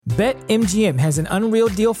BetMGM has an unreal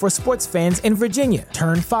deal for sports fans in Virginia.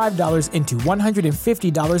 Turn $5 into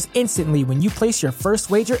 $150 instantly when you place your first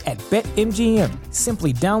wager at BetMGM.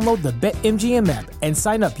 Simply download the BetMGM app and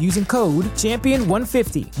sign up using code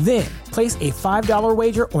Champion150. Then, place a $5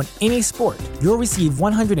 wager on any sport. You'll receive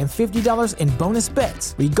 $150 in bonus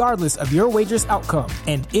bets, regardless of your wager's outcome.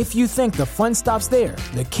 And if you think the fun stops there,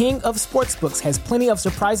 the King of Sportsbooks has plenty of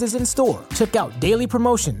surprises in store. Check out daily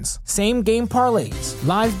promotions, same-game parlays,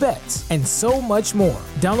 live bets, and so much more.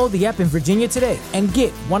 Download the app in Virginia today and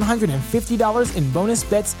get $150 in bonus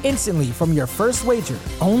bets instantly from your first wager.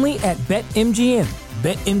 Only at BetMGM.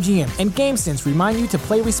 BetMGM and GameSense remind you to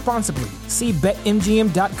play responsibly. See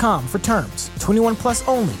BetMGM.com for terms. 21 plus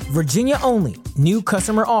only. Virginia only. New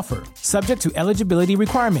customer offer. Subject to eligibility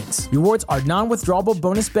requirements. Rewards are non-withdrawable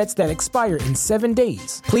bonus bets that expire in 7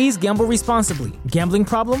 days. Please gamble responsibly. Gambling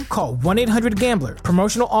problem? Call 1-800-GAMBLER.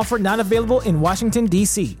 Promotional offer not available in Washington,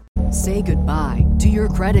 D.C. Say goodbye to your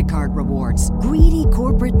credit card rewards. Greedy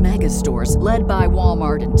corporate mega stores, led by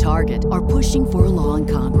Walmart and Target, are pushing for a law in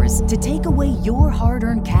Congress to take away your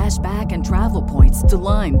hard-earned cash back and travel points to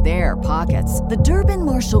line their pockets. The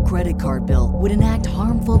Durbin-Marshall credit card bill would enact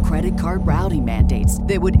harmful credit card routing mandates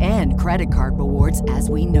that would end credit card rewards as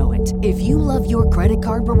we know it. If you love your credit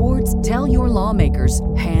card rewards, tell your lawmakers,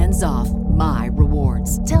 hands off my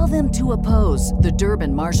rewards. Tell them to oppose the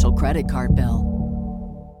Durbin-Marshall credit card bill.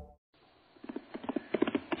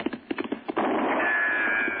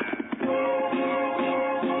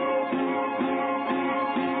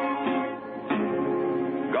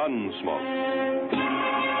 Gunsmoke.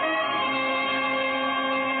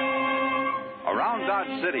 Around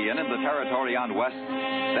Dodge City and in the territory on West,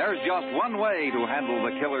 there's just one way to handle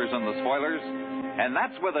the killers and the spoilers, and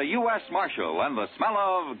that's with a U.S. Marshal and the smell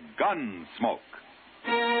of gun smoke.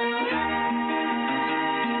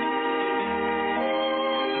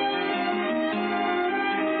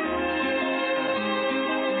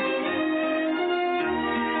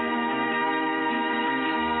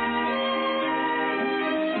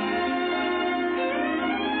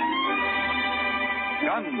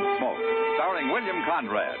 Gunsmoke, starring William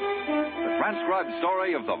Conrad. The transcribed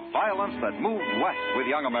story of the violence that moved west with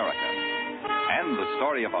young America. And the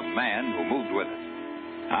story of a man who moved with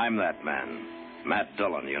it. I'm that man, Matt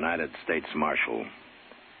Dillon, United States Marshal.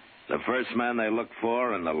 The first man they look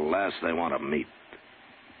for and the last they want to meet.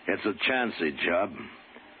 It's a chancy job,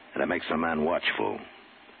 and it makes a man watchful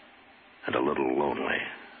and a little lonely.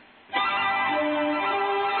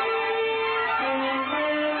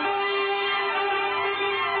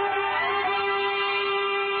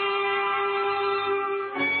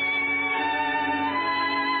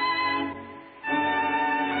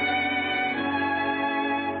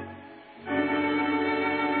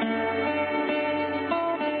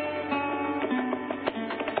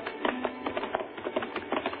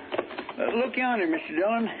 Look yonder, Mr.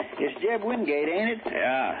 Dillon. It's Jeb Wingate, ain't it?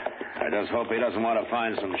 Yeah. I just hope he doesn't want to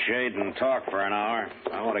find some shade and talk for an hour.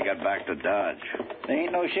 I want to get back to Dodge. There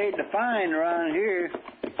ain't no shade to find around here.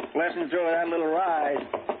 Lessons over that little rise.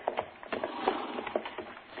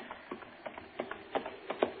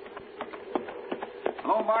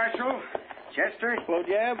 Hello, Marshal. Chester? Hello,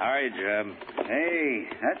 Jeb. How are you, Jeb? Hey,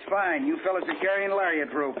 that's fine. You fellas are carrying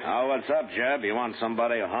lariat ropes. Oh, what's up, Jeb? You want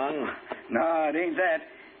somebody hung? No, it ain't that.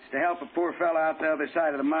 It's to help a poor fella out the other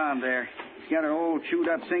side of the mound there. He's got an old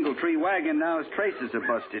chewed-up single-tree wagon. Now his traces are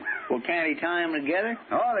busted. Well, can't he tie them together?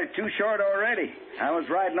 Oh, they're too short already. I was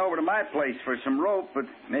riding over to my place for some rope, but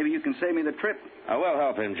maybe you can save me the trip. I will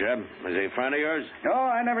help him, Jeb. Is he a friend of yours? No,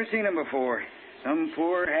 I never seen him before. Some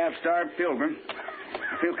poor, half-starved pilgrim.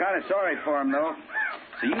 I feel kind of sorry for him, though.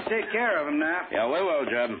 So you take care of him now. Yeah, we will,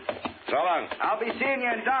 Jeb. So long. I'll be seeing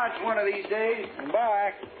you in Dodge one of these days.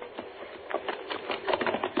 Bye.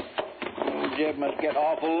 Jeb must get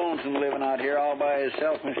awful lonesome living out here all by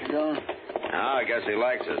himself, Mr. Dillon. No, I guess he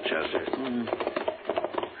likes it, Chester.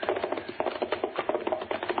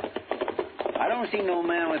 I don't see no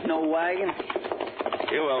man with no wagon.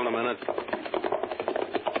 You will in a minute.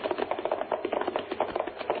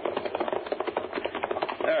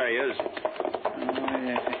 There he is.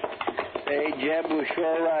 Hey, Jeb was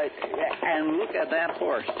sure right. And look at that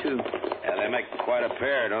horse, too. Yeah, they make quite a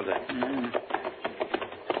pair, don't they?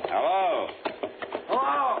 Hello?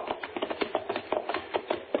 Hello?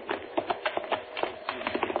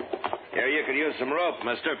 Here, you could use some rope,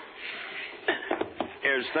 mister.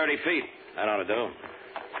 Here's 30 feet. That ought to do.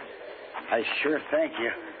 I sure thank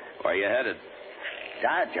you. Where you headed?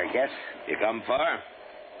 Dodge, I guess. You come far?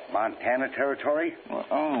 Montana territory. Well,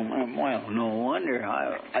 no wonder.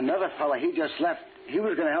 Another fella, he just left. He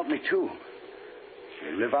was going to help me, too.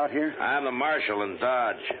 You live out here? I'm the marshal in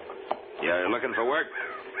Dodge. You looking for work?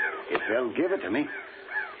 If they'll give it to me.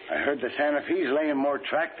 I heard the Santa Fe's laying more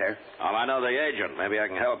track there. Well, I know the agent. Maybe I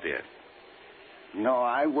can help you. No,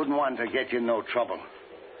 I wouldn't want to get you in no trouble.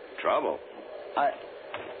 Trouble?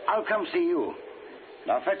 I'll come see you.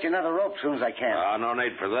 I'll fetch you another rope as soon as I can. No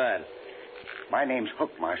need for that. My name's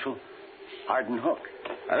Hook, Marshal. Arden Hook.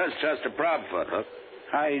 That's Chester Proudfoot, Hook.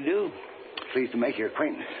 How do you do? Pleased to make your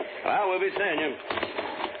acquaintance. Well, we'll be seeing you.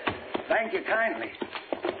 Thank you kindly.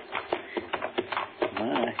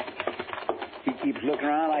 My. He keeps looking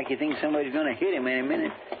around like he thinks somebody's going to hit him any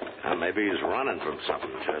minute. Maybe he's running from something,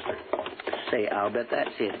 Chester. Say, I'll bet that's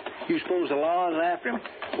it. You suppose the law is after him?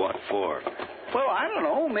 What for? Well, I don't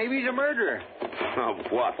know. Maybe he's a murderer.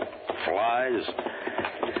 What? Flies?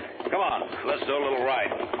 Come on, let's do a little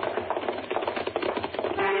ride.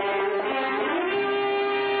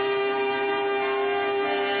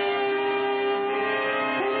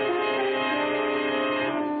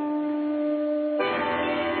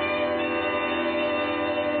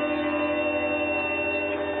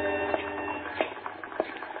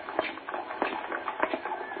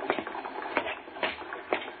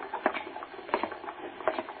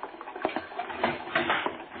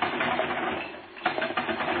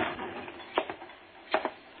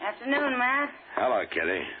 Afternoon, Matt. Hello,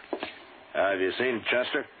 Kitty. Have you seen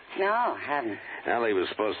Chester? No, haven't. Well, he was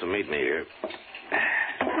supposed to meet me here.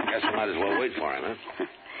 Guess I might as well wait for him, huh?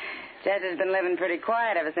 Chester's been living pretty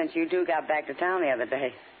quiet ever since you two got back to town the other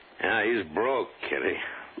day. Yeah, he's broke, Kitty.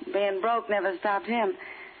 Being broke never stopped him.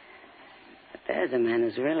 But there's a man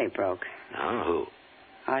who's really broke. Oh,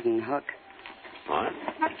 who? Arden Hook. What?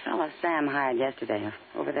 That fellow Sam hired yesterday,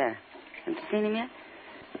 over there. Haven't you seen him yet?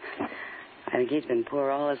 I think he's been poor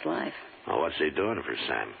all his life. Oh, what's he doing for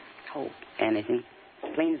Sam? Oh, anything.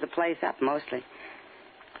 Cleans the place up, mostly.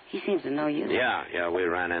 He seems to know you. Yeah, we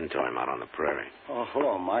ran into him out on the prairie. Oh,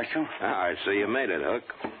 hello, Marshal. I see you made it, Hook.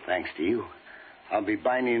 Thanks to you. I'll be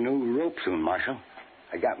buying you a new rope soon, Marshal.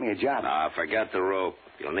 I got me a job. Forget the rope.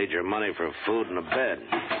 You'll need your money for food and a bed.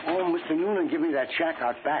 Oh, Mr. Noonan, give me that shack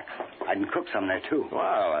out back. I can cook some there, too.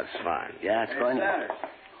 Well, that's fine. Yeah, it's going Sanders.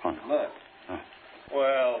 to... Look.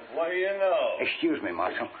 Well, what do you know? Excuse me,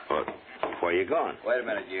 Marshal. What? Where you going? Wait a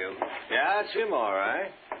minute, you. Yeah, it's him, all right.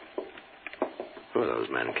 Who are those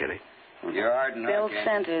men, Kitty? You're Arden Bill Hook,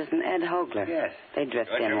 Centers and Ed Hogler. Yes. They drift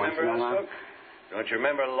Don't in you once in remember a us, while. Hook? Don't you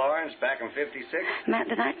remember Lawrence back in 56? Matt,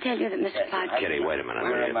 did I tell you that Mr. Flood... Kitty, wait a minute.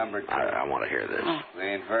 We remember, too. I want to hear this. Oh. We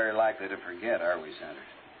ain't very likely to forget, are we, Sanders?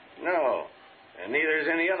 No, and neither is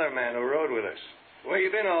any other man who rode with us. Where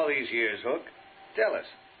you been all these years, Hook? Tell us.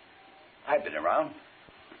 I've been around.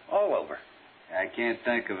 All over. I can't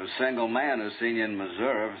think of a single man who's seen you in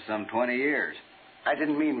Missouri for some 20 years. I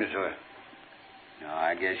didn't mean Missouri. No,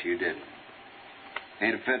 I guess you didn't.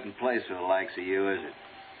 Ain't a fitting place for the likes of you, is it?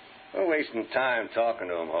 We're wasting time talking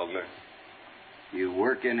to him, Hogler. You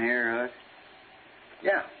work in here, Hook?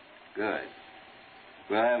 Yeah. Good.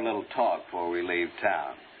 We'll have a little talk before we leave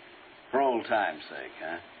town. For old time's sake,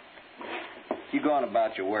 huh? You go on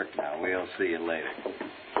about your work now. We'll see you later.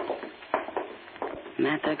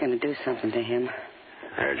 Matt, they're going to do something to him.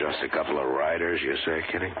 They're just a couple of riders, you say,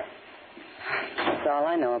 Kitty? That's all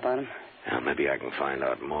I know about him. Yeah, maybe I can find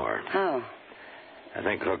out more. How? I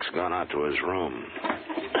think Hook's gone out to his room.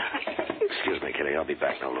 Excuse me, Kitty. I'll be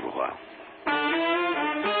back in a little while.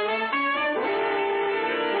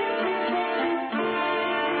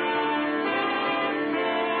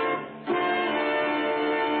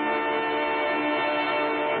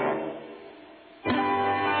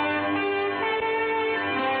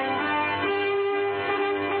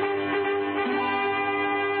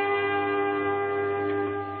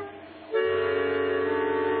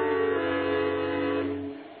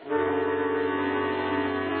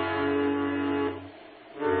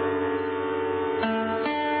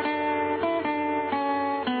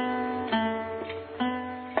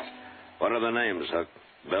 What are the names, Hook?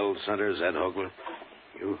 Bill Centers, Ed Hogler?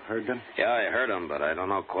 You heard them? Yeah, I heard them, but I don't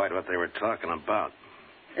know quite what they were talking about.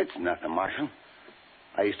 It's nothing, Marshal.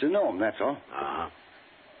 I used to know them, that's all. Uh-huh.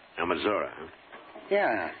 Now, Missouri, huh?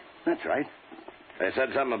 Yeah, that's right. They said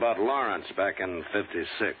something about Lawrence back in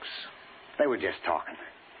 56. They were just talking.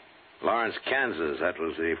 Lawrence, Kansas, that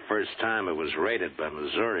was the first time it was raided by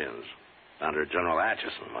Missourians. Under General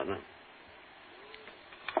Atchison, wasn't it?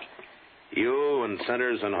 You and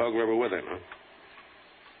Centers and Hogler were with him, huh?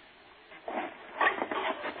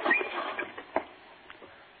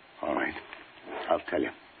 All right. I'll tell you.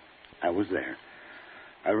 I was there.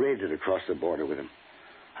 I raided across the border with him.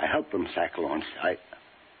 I helped them sack Lawrence. I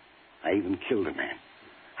even killed a man.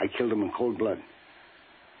 I killed him in cold blood.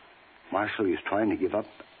 Marshal, he was trying to give up,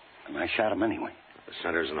 and I shot him anyway. The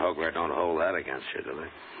Centers and Hogler don't hold that against you, do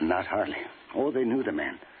they? Not hardly. Oh, they knew the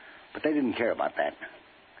man, but they didn't care about that.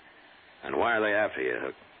 And why are they after you,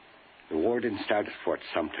 Hook? The war didn't start at Fort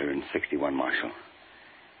Sumter in 61, Marshal.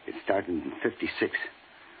 It started in 56,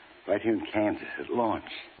 right here in Kansas, at launch.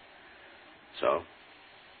 So?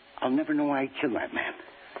 I'll never know why I killed that man.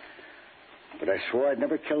 But I swore I'd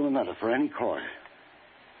never kill another for any cause.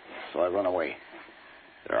 So I run away.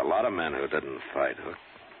 There are a lot of men who didn't fight, Hook.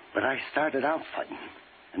 But I started out fighting,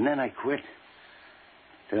 and then I quit.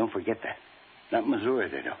 They don't forget that. Not in Missouri,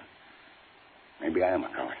 they don't. Maybe I am a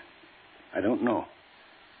coward. I don't know.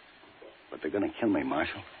 But they're going to kill me,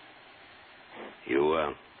 Marshal.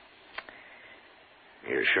 You're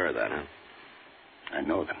sure of that, huh? I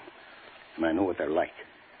know them, and I know what they're like.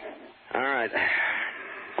 All right.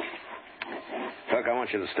 Hook, I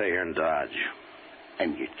want you to stay here in Dodge.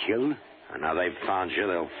 And get killed? And now they've found you,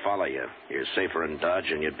 they'll follow you. You're safer in Dodge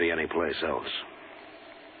than you'd be anyplace else.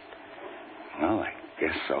 Well, I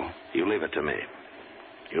guess so. You leave it to me.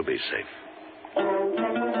 You'll be safe.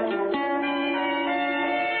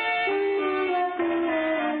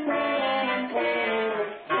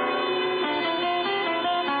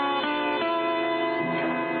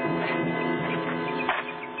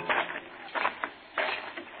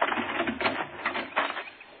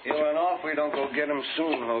 We don't go get him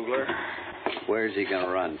soon, Hogler. Where's he going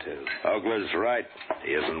to run to? Hogler's right.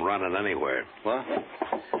 He isn't running anywhere. What?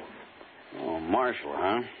 Oh, Marshal,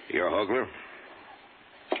 huh? You're Hogler?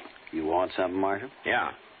 You want something, Marshal?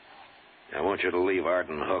 Yeah. I want you to leave Art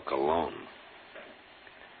and Hook alone.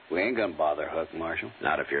 We ain't going to bother Hook, Marshal.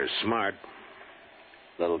 Not if you're smart.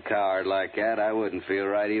 Little coward like that, I wouldn't feel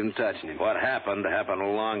right even touching him. What happened a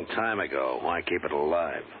long time ago. Why keep it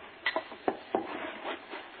alive?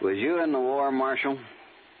 Was you in the war, Marshal?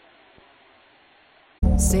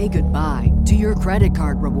 Say goodbye to your credit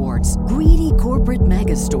card rewards. Greedy corporate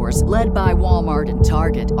mega stores, led by Walmart and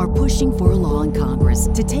Target, are pushing for a law in Congress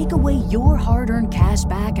to take away your hard-earned cash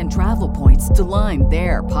back and travel points to line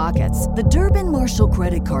their pockets. The Durbin-Marshall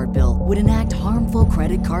credit card bill would enact harmful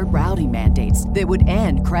credit card routing mandates that would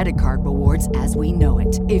end credit card rewards as we know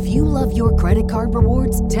it. If you love your credit card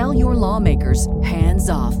rewards, tell your lawmakers, hands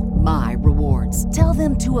off my rewards. Tell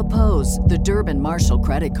them to oppose the Durbin-Marshall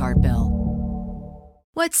credit card bill.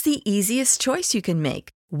 What's the easiest choice you can make?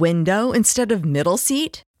 Window instead of middle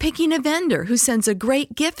seat? Picking a vendor who sends a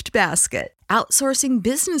great gift basket? Outsourcing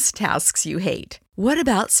business tasks you hate? What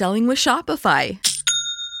about selling with Shopify?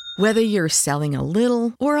 Whether you're selling a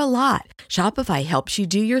little or a lot, Shopify helps you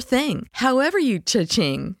do your thing, however you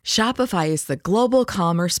cha-ching. Shopify is the global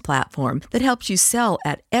commerce platform that helps you sell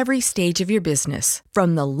at every stage of your business.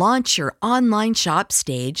 From the launch your online shop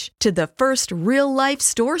stage to the first real-life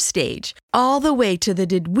store stage, all the way to the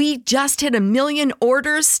did we just hit 1 million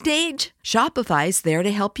orders stage. Shopify's there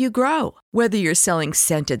to help you grow. Whether you're selling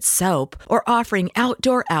scented soap or offering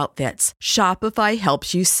outdoor outfits, Shopify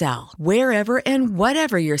helps you sell. Wherever and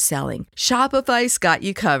whatever you're selling, Shopify's got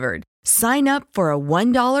you covered. Sign up for a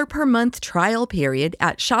 $1 per month trial period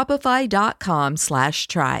at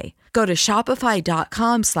shopify.com/try. Go to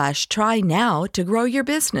shopify.com/try now to grow your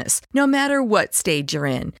business, no matter what stage you're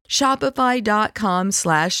in.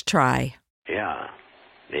 Shopify.com/try. Yeah,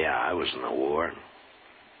 I was in the war.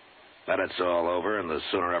 But it's all over, and the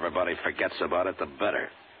sooner everybody forgets about it, the better.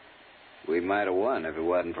 We might have won if it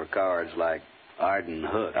wasn't for cowards like Arden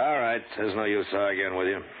Hook. All right, there's no use arguing with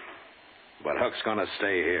you. But Hook's going to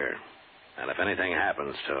stay here. And if anything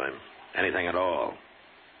happens to him, anything at all,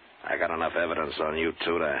 I got enough evidence on you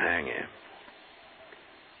two to hang you.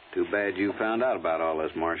 Too bad you found out about all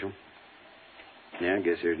this, Marshal. Yeah, I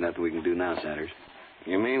guess there's nothing we can do now, Sanders.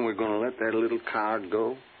 You mean we're going to let that little coward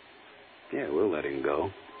go? Yeah, we'll let him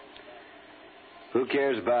go. Who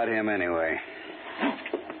cares about him anyway?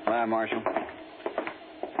 Bye, Marshal.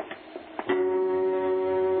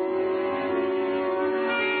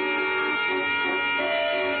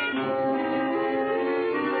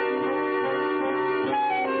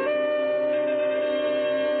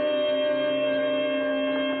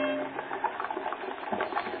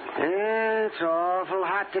 It's awful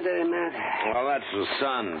hot today, Matt. Well, that's the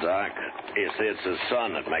sun, Doc. You see, it's the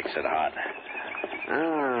sun that makes it hot.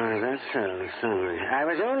 Oh, that's so, the sun. I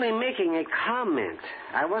was only making a comment.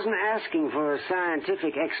 I wasn't asking for a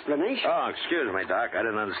scientific explanation. Oh, excuse me, Doc. I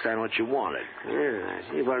didn't understand what you wanted. Yeah, I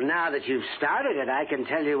see. Well, now that you've started it, I can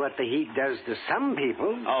tell you what the heat does to some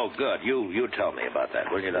people. Oh, good. You tell me about that,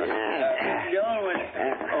 will you, Doc?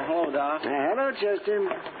 Hello, Doc. Hello, Chester.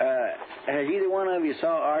 Has either one of you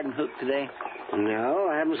saw Arden Hook today? No,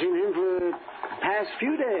 I haven't seen him for the past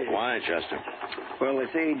few days. Why, Chester? Well, they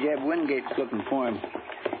say Jeb Wingate's looking for him.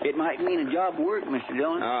 It might mean a job work, Mr.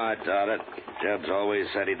 Dillon. No, I doubt it. Jeb's always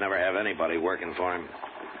said he'd never have anybody working for him.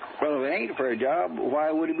 Well, if it ain't for a job,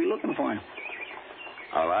 why would he be looking for him?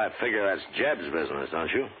 Well, I figure that's Jeb's business,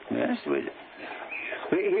 don't you? Yes, but...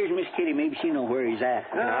 Here's Miss Kitty. Maybe she knows where he's at.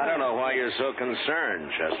 I don't know why you're so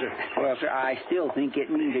concerned, Chester. Well, sir, I still think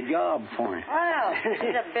it means a job for him. Well,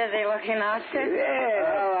 he's a busy-looking outfit. Yeah.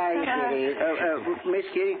 Oh, I see. Miss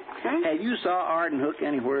Kitty, have you saw Arden Hook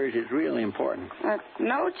anywhere? It's really important.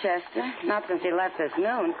 No, Chester. Not since he left this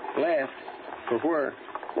noon. Left? For where?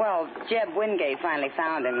 Well, Jeb Wingate finally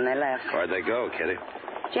found him and they left. Where'd they go, Kitty?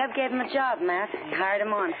 Jeb gave him a job, Matt. He hired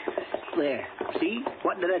him on. There. See?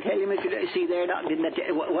 What did I tell you, Mr. See there? Didn't I tell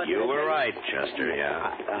you? What you were right, Chester,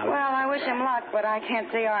 yeah. Well, I wish him luck, but I can't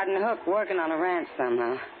see Arden Hook working on a ranch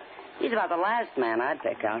somehow. He's about the last man I'd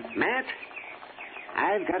pick out. Matt,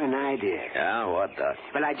 I've got an idea. Yeah, what, Doc?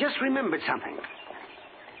 But I just remembered something.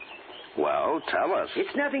 Well, tell us.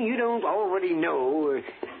 It's nothing you don't already know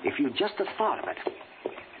if you just have thought of it.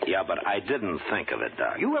 Yeah, but I didn't think of it,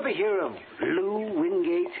 Doc. You ever hear of Lou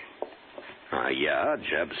Wingate? Yeah,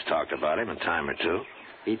 Jeb's talked about him a time or two.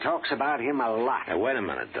 He talks about him a lot. Hey, wait a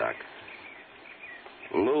minute, Doc.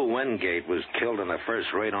 Lou Wingate was killed in the first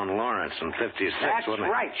raid on Lawrence in 56, That's wasn't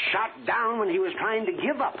he? right. Shot down when he was trying to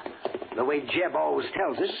give up. The way Jeb always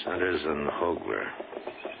tells us. Sanders and Hogler.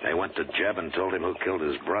 They went to Jeb and told him who killed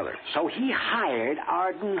his brother. So he hired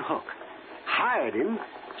Arden Hook. Hired him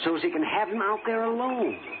so as he can have him out there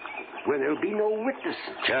alone, where there'll be no witnesses.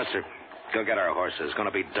 Chester, go get our horses. It's going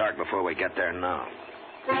to be dark before we get there now.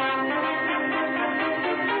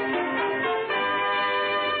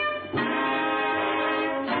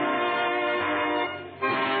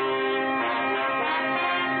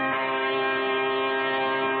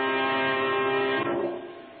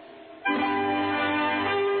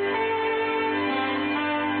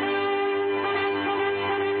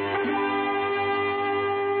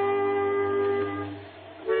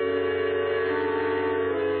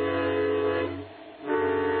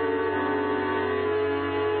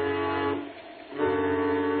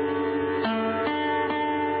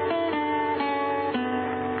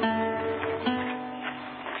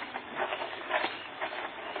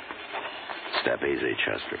 Step easy,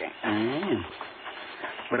 Chester.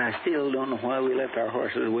 But I still don't know why we left our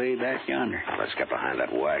horses way back yonder. Let's get behind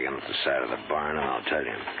that wagon at the side of the barn, and I'll tell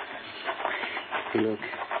you. Hey, look.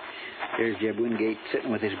 There's Jeb Wingate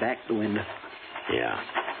sitting with his back to the window. Yeah.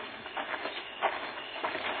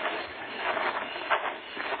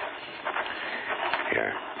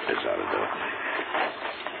 Here, this ought to do it.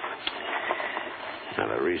 Now,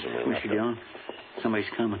 the reason we left... Mr. John, somebody's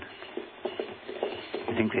coming.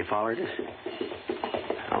 You think they followed us?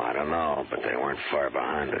 Oh, I don't know, but they weren't far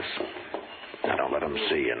behind us. Now, don't let them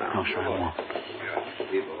see you now. Oh, sure I won't.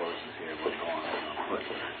 Leave the horses here. We're going on foot.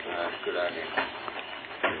 Good idea.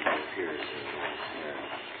 Here it is.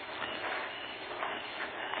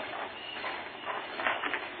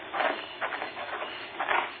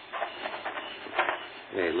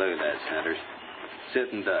 Hey, look at that, Sanders.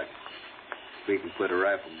 Sit and duck. We can put a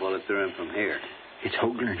rifle bullet through him from here. It's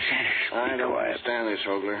Hogler and Sanders. I don't understand this,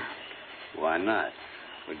 Hogler. Why not?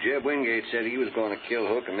 Well, Jeb Wingate said he was going to kill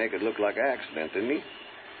Hook and make it look like an accident, didn't he?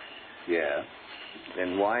 Yeah.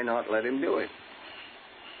 Then why not let him do it?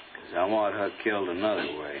 Because I want Hook killed another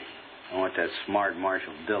way. I want that smart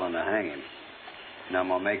Marshal Dillon to hang him. And I'm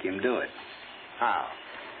going to make him do it. How?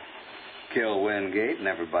 Kill Wingate, and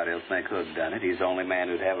everybody will think Hook done it. He's the only man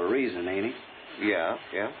who'd have a reason, ain't he? Yeah.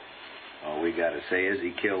 All we got to say is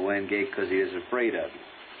he killed Wingate because he is afraid of him.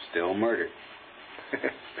 Still murdered.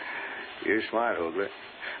 You're smart, Hogler.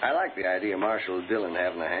 I like the idea of Marshal Dillon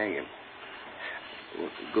having to hang him. Well,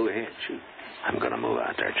 go ahead, shoot. I'm going to move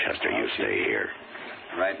out there, Chester. You stay here.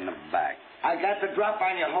 Right in the back. I got the drop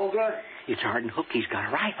on you, Hogler. It's Arden Hook. He's got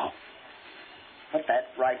a rifle. Put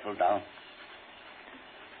that rifle down.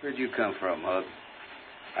 Where'd you come from, Hook?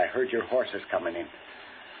 I heard your horses coming in.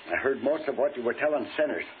 I heard most of what you were telling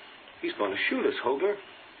Centers. He's going to shoot us, Hogler.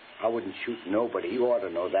 I wouldn't shoot nobody. You ought to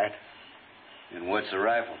know that. And what's the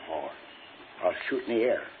rifle for? I'll shoot in the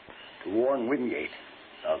air to warn Wingate.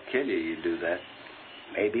 I'll kill you, you do that.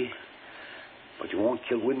 Maybe. But you won't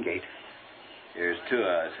kill Wingate. There's two of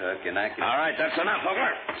us, Hook, and I can... All right, that's enough,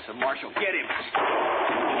 Hogler. So, Marshal, get him.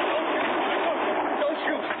 Don't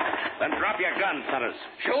shoot. Then drop your gun, Sanders.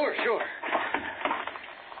 Sure.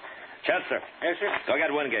 Chester. Yes, sir. Go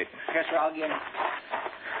get Wingate. Yes, sir. I'll get him.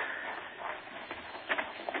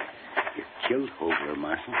 You killed Hogler,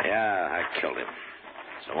 Marshal. Yeah, I killed him.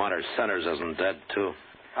 So Wonder Centers isn't dead, too.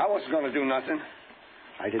 I wasn't going to do nothing.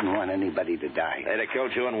 I didn't want anybody to die. They'd have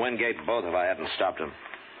killed you and Wingate both if I hadn't stopped them.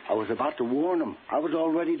 I was about to warn them. I was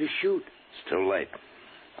all ready to shoot. It's too late.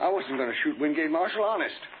 I wasn't going to shoot Wingate, Marshal,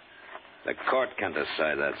 honest. The court can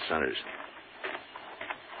decide that, Centers.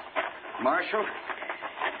 Marshal?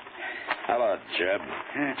 Hello, Jeb.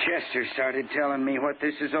 Chester started telling me what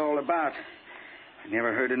this is all about. I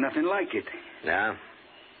never heard of nothing like it. Yeah?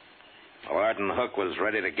 Well, Arden Hook was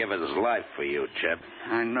ready to give his life for you, Jeb.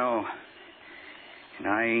 I know. And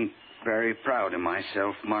I ain't very proud of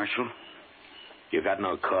myself, Marshal. You got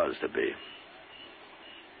no cause to be.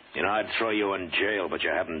 You know, I'd throw you in jail, but you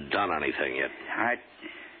haven't done anything yet.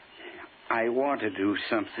 I want to do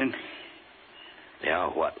something. Yeah,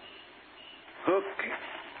 what? Hook,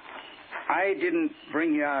 I didn't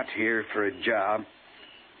bring you out here for a job.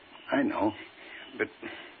 I know. But,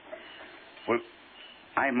 well,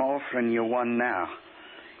 I'm offering you one now,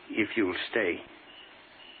 if you'll stay.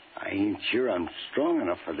 I ain't sure I'm strong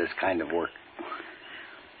enough for this kind of work.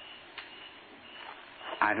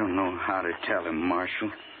 I don't know how to tell him,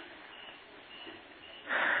 Marshal.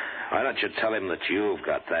 Why don't you tell him that you've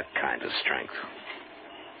got that kind of strength?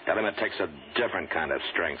 Tell him it takes a different kind of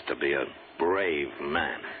strength to be a brave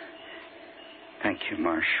man. Thank you,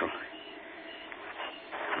 Marshal.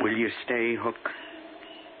 Will you stay, Hook?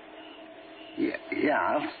 Yeah,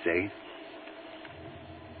 I'll stay.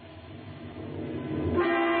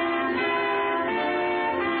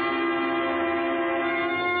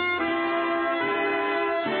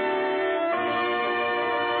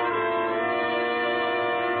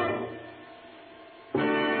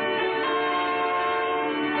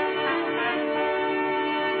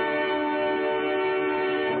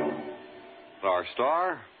 Our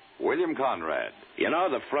star, William Conrad. You know,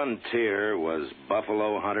 the frontier was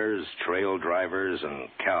buffalo hunters, trail drivers, and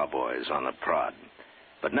cowboys on the prod,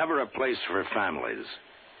 but never a place for families.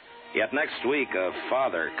 Yet next week, a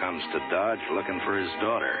father comes to Dodge looking for his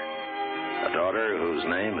daughter, a daughter whose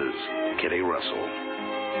name is Kitty Russell.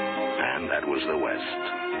 And that was the West.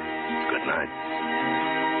 Good night.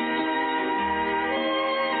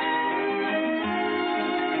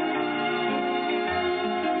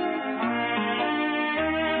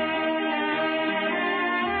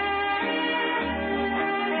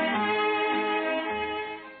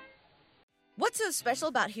 What's so special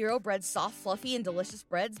about Hero Bread's soft, fluffy, and delicious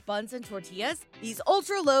breads, buns, and tortillas? These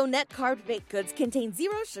ultra-low net-carb baked goods contain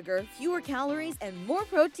zero sugar, fewer calories, and more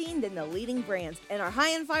protein than the leading brands, and are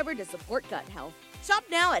high in fiber to support gut health. Shop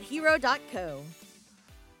now at Hero.co.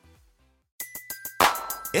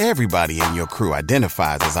 Everybody in your crew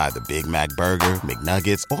identifies as either Big Mac Burger,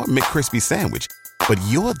 McNuggets, or McCrispy Sandwich. But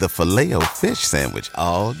you're the Filet-O-Fish Sandwich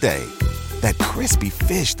all day. That crispy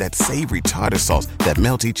fish, that savory tartar sauce, that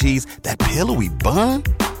melty cheese, that pillowy bun.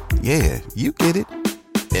 Yeah, you get it.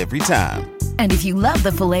 Every time. And if you love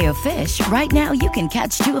the Filet-O-Fish, right now you can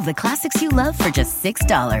catch two of the classics you love for just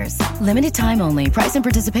 $6. Limited time only. Price and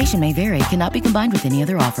participation may vary. Cannot be combined with any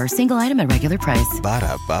other offer. Single item at regular price.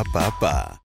 Ba-da-ba-ba-ba.